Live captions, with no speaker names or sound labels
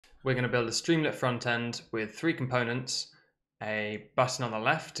we're going to build a Streamlit front end with 3 components: a button on the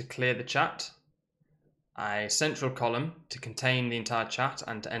left to clear the chat, a central column to contain the entire chat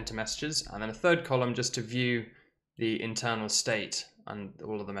and to enter messages, and then a third column just to view the internal state and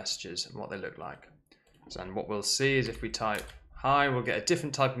all of the messages and what they look like. So, and what we'll see is if we type hi, we'll get a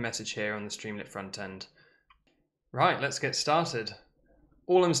different type of message here on the Streamlit front end. Right, let's get started.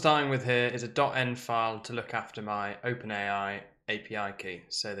 All I'm starting with here is a .env file to look after my OpenAI API key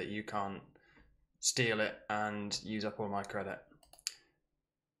so that you can't steal it and use up all my credit.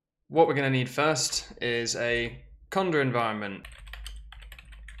 What we're going to need first is a Conda environment.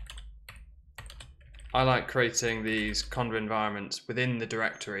 I like creating these Conda environments within the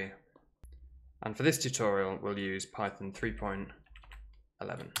directory. And for this tutorial, we'll use Python 3.11.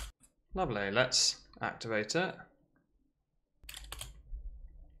 Lovely, let's activate it.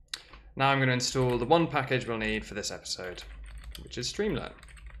 Now I'm going to install the one package we'll need for this episode, which is Streamlit.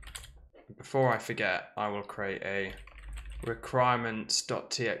 Before I forget, I will create a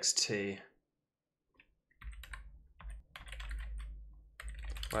requirements.txt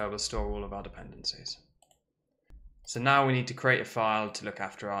where we'll store all of our dependencies. So now we need to create a file to look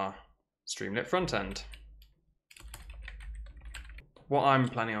after our Streamlit front end. What I'm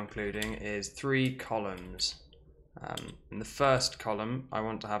planning on including is 3 columns. In the first column, I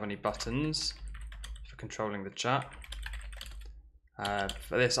want to have any buttons for controlling the chat.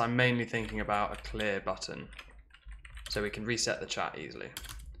 For this, I'm mainly thinking about a clear button, so we can reset the chat easily.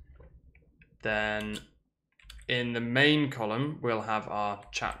 Then in the main column, we'll have our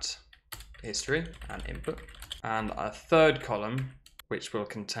chat history and input, and a third column, which will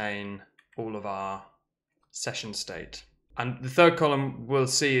contain all of our session state. And the third column we'll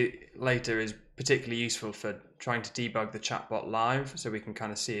see later is particularly useful for trying to debug the chatbot live, so we can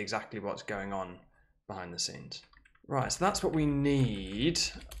kind of see exactly what's going on behind the scenes. Right, so that's what we need.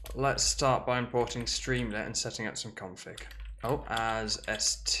 Let's start by importing Streamlit and setting up some config. Oh, as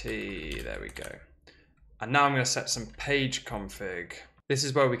st, there we go. And now I'm going to set some page config. This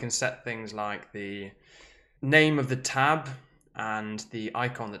is where we can set things like the name of the tab and the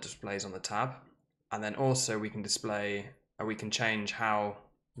icon that displays on the tab. And then also we can change how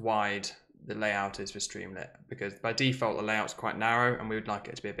wide the layout is for Streamlit, because by default the layout's quite narrow and we would like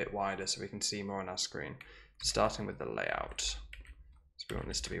it to be a bit wider so we can see more on our screen. Starting with the layout. So we want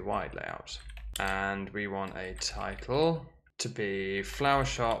this to be wide layout. And we want a title to be Flower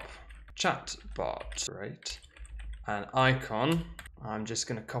Shop Chatbot. Great. An icon. I'm just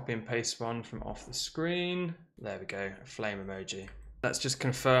going to copy and paste one from off the screen. There we go, a flame emoji. Let's just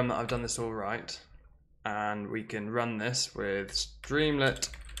confirm that I've done this all right. And we can run this with Streamlit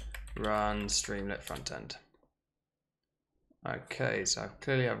run Streamlit front end. Okay, so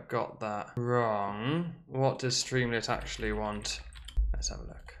clearly I've got that wrong. What does Streamlit actually want? Let's have a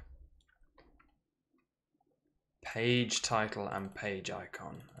look. Page title and page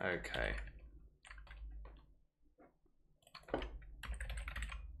icon. Okay.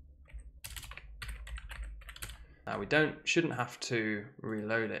 Now we shouldn't have to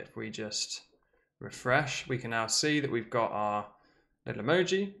reload it. If we just refresh, we can now see that we've got our little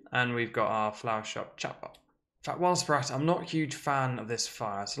emoji and we've got our Flower Shop chatbot. In fact, whilst we're at it, I'm not a huge fan of this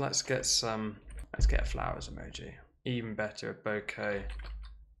fire, so let's get a flowers emoji. Even better, a bouquet.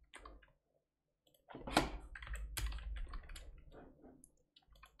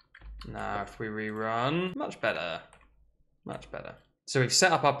 Now if we rerun, much better, much better. So we've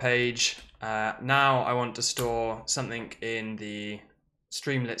set up our page. Now I want to store something in the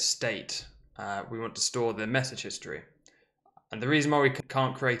Streamlit state. We want to store the message history. And the reason why we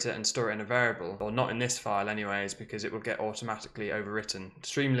can't create it and store it in a variable, or not in this file anyway, is because it will get automatically overwritten.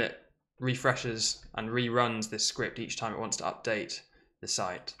 Streamlit refreshes and reruns this script each time it wants to update the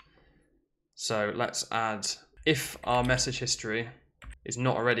site. So let's add, if our message history is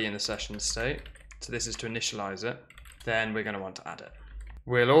not already in the session state, so this is to initialize it, then we're going to want to add it.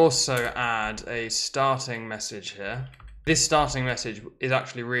 We'll also add a starting message here. This starting message is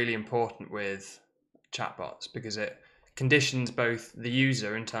actually really important with chatbots because it conditions both the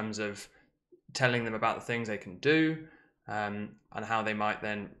user in terms of telling them about the things they can do and how they might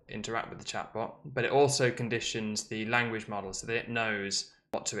then interact with the chatbot, but it also conditions the language model so that it knows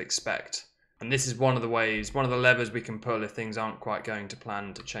what to expect. And this is one of the levers we can pull if things aren't quite going to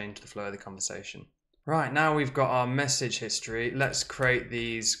plan to change the flow of the conversation. Right, now we've got our message history. Let's create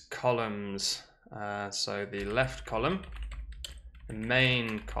these columns. So the left column, the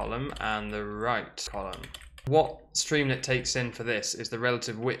main column, and the right column. What Streamlit takes in for this is the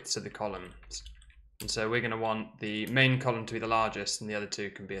relative widths of the columns. And so we're going to want the main column to be the largest and the other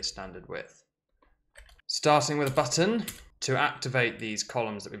two can be a standard width. Starting with a button, to activate these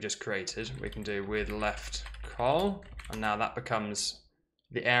columns that we've just created, we can do with left col, and now that becomes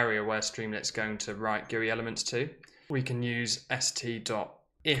the area where Streamlit's going to write GUI elements to. We can use st.button,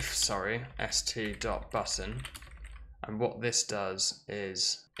 and what this does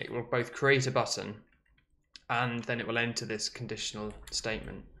is it will both create a button and then it will enter this conditional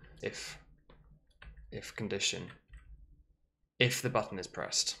statement if condition, if the button is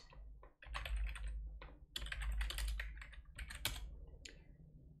pressed.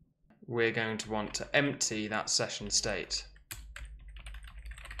 We're going to want to empty that session state.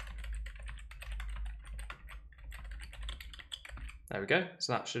 There we go.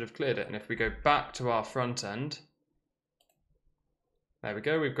 So that should have cleared it. And if we go back to our front end, there we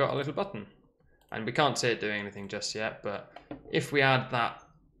go. We've got a little button. And we can't see it doing anything just yet, but if we add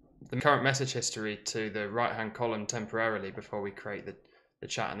the current message history to the right-hand column temporarily before we create the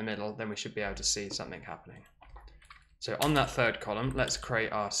chat in the middle, then we should be able to see something happening. So on that third column, let's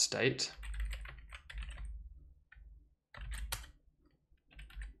create our state.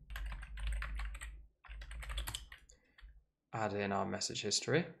 Add in our message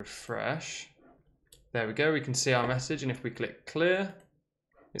history, refresh. There we go, we can see our message, and if we click clear,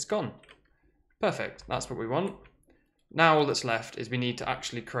 it's gone. Perfect, that's what we want. Now all that's left is we need to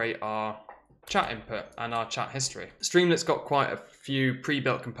actually create our chat input and our chat history. Streamlit's got quite a few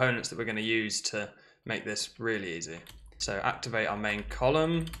pre-built components that we're going to use to make this really easy. So activate our main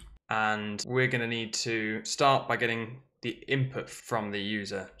column, and we're going to need to start by getting the input from the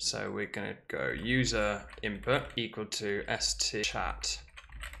user. So we're going to go user input equal to st chat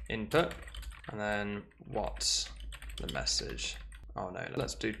input, and then what's the message? Oh no,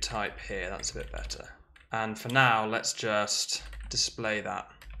 let's do type here, that's a bit better. And for now, let's just display that.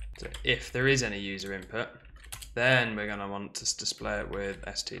 So if there is any user input, then we're going to want to display it with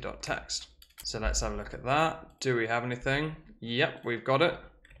st.text. So let's have a look at that. Do we have anything? Yep, we've got it.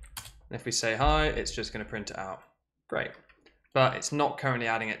 And if we say hi, it's just going to print it out. Great. But it's not currently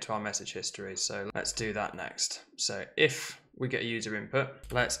adding it to our message history, so let's do that next. So if we get a user input,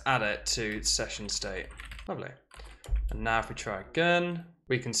 let's add it to session state. Lovely. And now if we try again,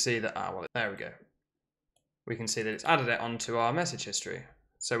 we can see that, well, there we go. We can see that it's added it onto our message history.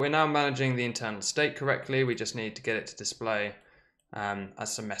 So we're now managing the internal state correctly. We just need to get it to display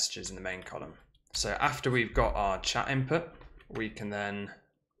as some messages in the main column. So after we've got our chat input, we can then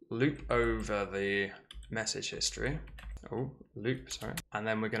loop over the message history. And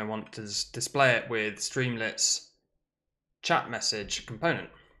then we're going to want to display it with Streamlit's chat message component.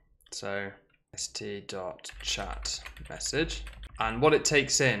 So st.chat message. And what it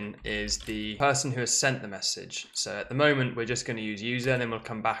takes in is the person who has sent the message. So at the moment, we're just going to use user, and then we'll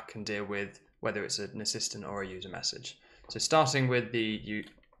come back and deal with whether it's an assistant or a user message. So starting with the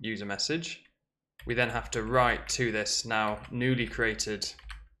user message, we then have to write to this now newly created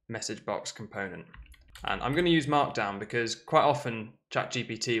message box component. And I'm going to use Markdown because quite often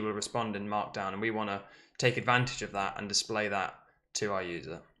ChatGPT will respond in Markdown, and we want to take advantage of that and display that to our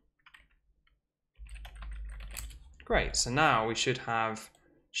user. Great, so now we should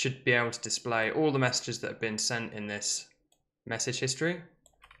be able to display all the messages that have been sent in this message history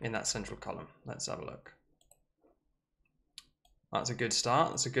in that central column. Let's have a look. That's a good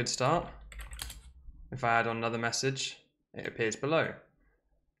start. That's a good start. If I add on another message, it appears below.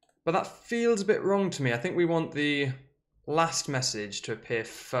 But that feels a bit wrong to me. I think we want the last message to appear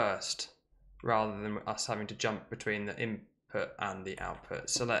first rather than us having to jump between the input and the output.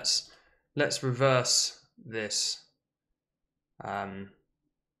 So let's reverse this.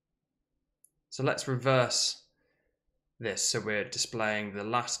 So let's reverse this so we're displaying the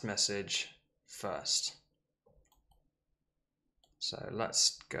last message first. So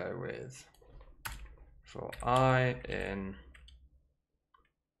let's go with for I in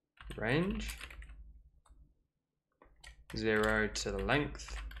range 0 to the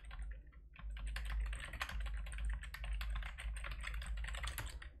length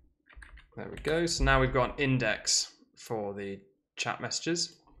there we go. So now we've got an index for the chat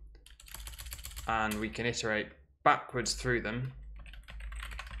messages, and we can iterate backwards through them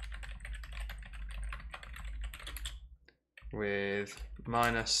with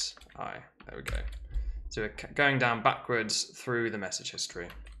 -i. There we go. So we're going down backwards through the message history.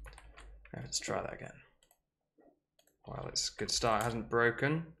 Let's try that again. Well, it's a good start. It hasn't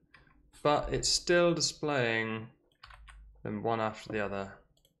broken, but it's still displaying them one after the other.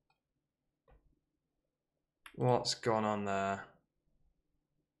 What's gone on there?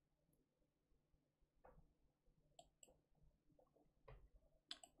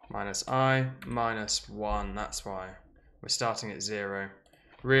 -i, -1, that's why. We're starting at 0.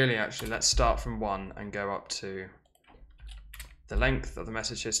 Really, actually, let's start from 1 and go up to the length of the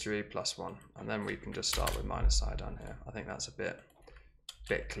message history plus 1. And then we can just start with -i down here. I think that's a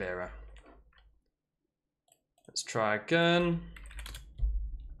bit clearer. Let's try again.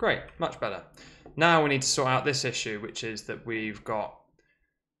 Great, much better. Now we need to sort out this issue, which is that we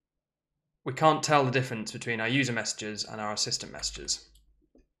can't tell the difference between our user messages and our assistant messages.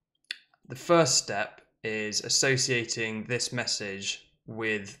 The first step is associating this message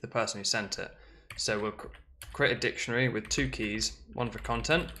with the person who sent it. So we'll create a dictionary with 2 keys, one for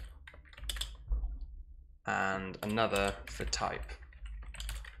content and another for type.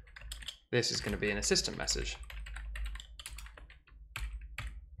 This is going to be an assistant message.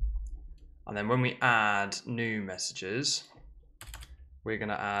 And then when we add new messages, we're going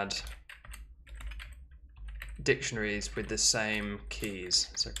to add dictionaries with the same keys.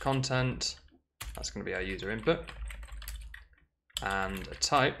 So content, that's going to be our user input, and a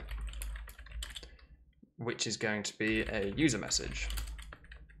type, which is going to be a user message.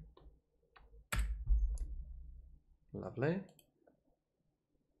 Lovely.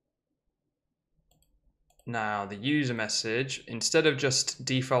 Now the user message, instead of just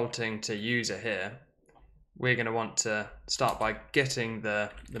defaulting to user here, we're going to want to start by getting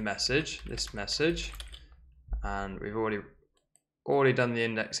the message, this message, and we've already done the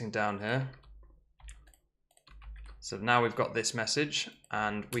indexing down here. So now we've got this message,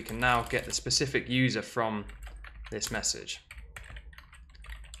 and we can now get the specific user from this message.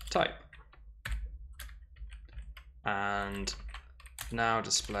 Type. And now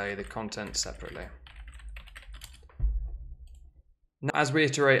display the content separately. Now, as we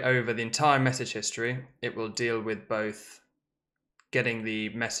iterate over the entire message history, it will deal with both getting the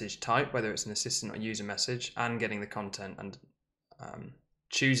message type, whether it's an assistant or user message, and getting the content, and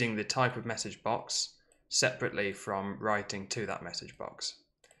choosing the type of message box separately from writing to that message box.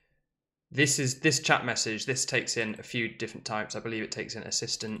 This chat message, this takes in a few different types. I believe it takes in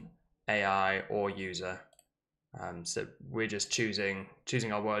assistant, AI, or user. So we're just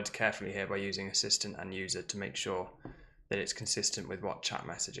choosing our words carefully here by using assistant and user to make sure that it's consistent with what chat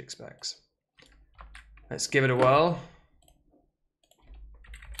message expects. Let's give it a whirl.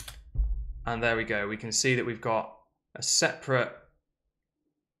 And there we go. We can see that we've got a separate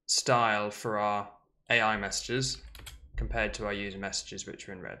style for our AI messages compared to our user messages, which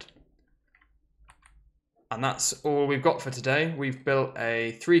are in red. And that's all we've got for today. We've built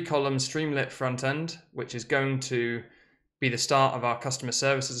a 3-column Streamlit front end, which is going to be the start of our customer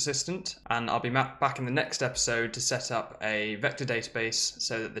services assistant. And I'll be back in the next episode to set up a vector database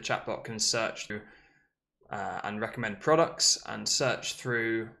so that the chatbot can search through and recommend products and search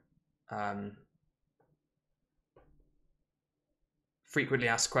through frequently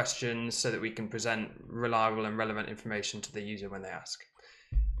asked questions so that we can present reliable and relevant information to the user when they ask.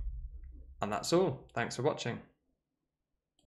 And that's all. Thanks for watching.